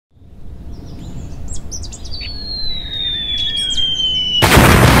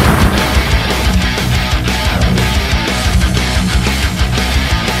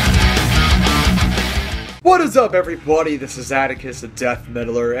What is up, everybody? This is Atticus, the Death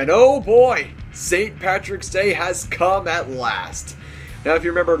Meddler, and oh boy, St. Patrick's Day has come at last. Now, if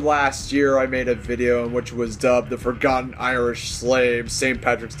you remember last year, I made a video in which was dubbed the Forgotten Irish Slaves St.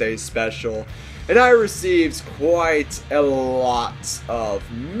 Patrick's Day Special, and I received quite a lot of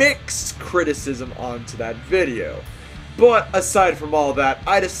mixed criticism onto that video. But aside from all that,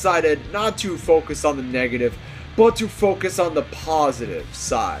 I decided not to focus on the negative, but to focus on the positive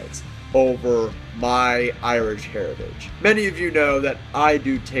sides over my Irish heritage. Many of you know that I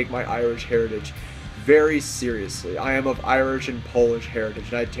do take my Irish heritage very seriously. I am of Irish and Polish heritage,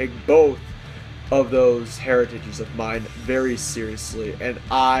 and I take both of those heritages of mine very seriously, and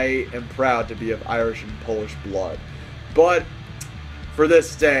I am proud to be of Irish and Polish blood. But for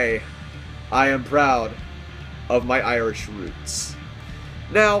this day, I am proud of my Irish roots.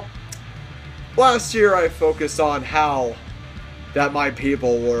 Now, last year I focused on how that my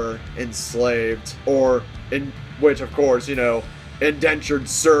people were enslaved, or in which, of course, you know, indentured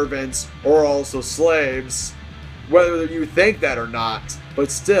servants or also slaves, whether you think that or not,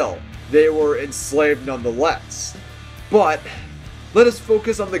 but still, they were enslaved nonetheless. But let us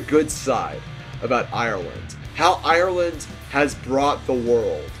focus on the good side about Ireland, how Ireland has brought the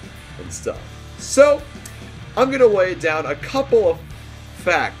world and stuff. So, I'm gonna lay down a couple of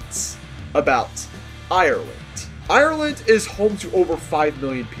facts about Ireland. Ireland is home to over 5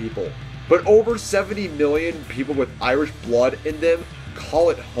 million people, but over 70 million people with Irish blood in them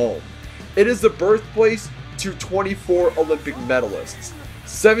call it home. It is the birthplace to 24 Olympic medalists,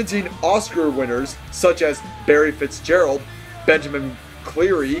 17 Oscar winners such as Barry Fitzgerald, Benjamin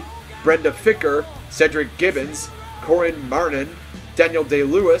Cleary, Brenda Ficker, Cedric Gibbons, Corinne Martin, Daniel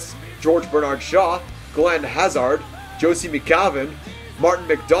Day-Lewis, George Bernard Shaw, Glenn Hazard, Josie McGavin, Martin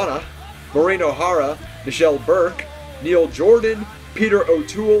McDonough, Maureen O'Hara, Michelle Burke, Neil Jordan, Peter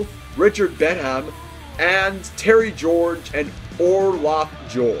O'Toole, Richard Benham, and Terry George and Orloff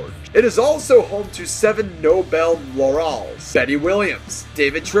George. It is also home to 7 Nobel laureates: Betty Williams,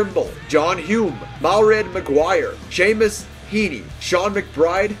 David Trimble, John Hume, Malred Maguire, Seamus Heaney, Sean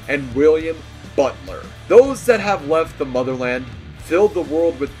McBride, and William Butler. Those that have left the motherland filled the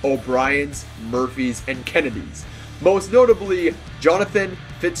world with O'Briens, Murphys, and Kennedys, most notably Jonathan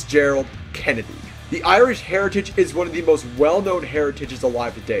Fitzgerald Kennedy. The Irish heritage is one of the most well-known heritages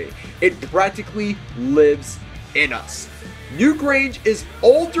alive today. It practically lives in us. Newgrange is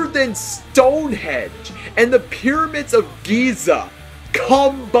older than Stonehenge and the pyramids of Giza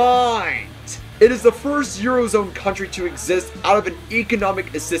combined. It is the first Eurozone country to exist out of an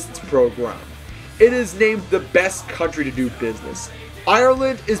economic assistance program. It is named the best country to do business.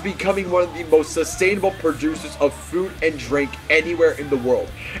 Ireland is becoming one of the most sustainable producers of food and drink anywhere in the world.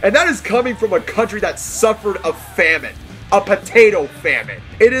 And that is coming from a country that suffered a famine, a potato famine.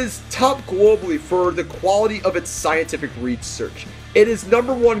 It is top globally for the quality of its scientific research. It is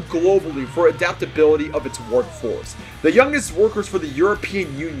 #1 globally for adaptability of its workforce. The youngest workers for the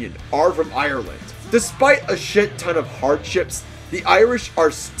European Union are from Ireland. Despite a shit ton of hardships, the Irish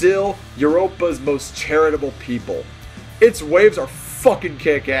are still Europa's most charitable people. Its waves are fucking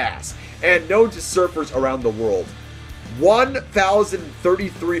kick-ass, and known to surfers around the world.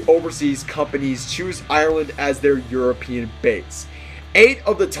 1,033 overseas companies choose Ireland as their European base. 8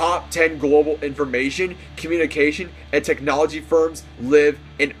 of the top 10 global information, communication, and technology firms live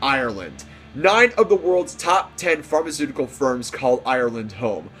in Ireland. 9 of the world's top 10 pharmaceutical firms call Ireland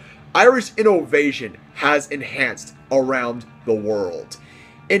home. Irish innovation has enhanced around the world.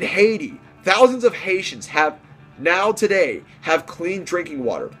 In Haiti, thousands of Haitians have clean drinking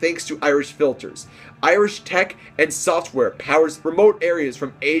water thanks to Irish filters. Irish tech and software powers remote areas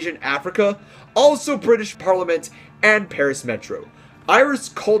from Asia and Africa, also British Parliament and Paris Metro. Irish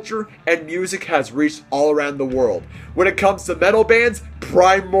culture and music has reached all around the world. When it comes to metal bands,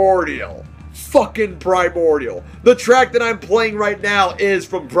 Primordial. Fucking Primordial. The track that I'm playing right now is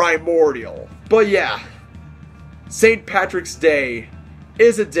from Primordial. But yeah, St. Patrick's Day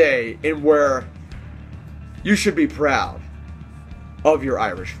is a day in where you should be proud of your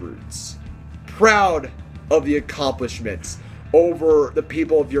Irish roots. Proud of the accomplishments over the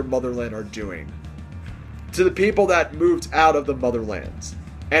people of your motherland are doing. To the people that moved out of the motherland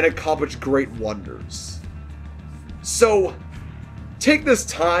and accomplished great wonders. So, take this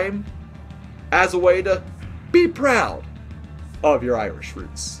time as a way to be proud of your Irish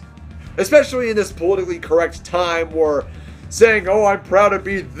roots. Especially in this politically correct time where saying, oh, I'm proud to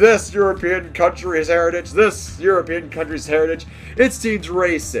be this European country's heritage, this European country's heritage, it seems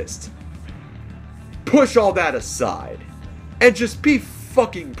racist. Push all that aside and just be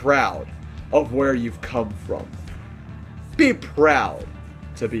fucking proud of where you've come from. Be proud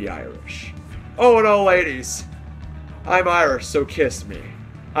to be Irish. Oh no, ladies. I'm Irish, so kiss me.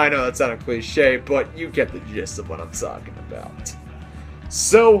 I know that sounded cliche, but you get the gist of what I'm talking about.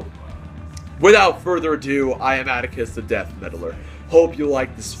 So, without further ado, I am Atticus the Death Meddler. Hope you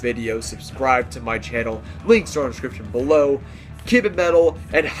like this video, subscribe to my channel, links are in the description below. Keep it metal,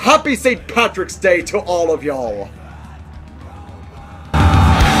 and happy St. Patrick's Day to all of y'all!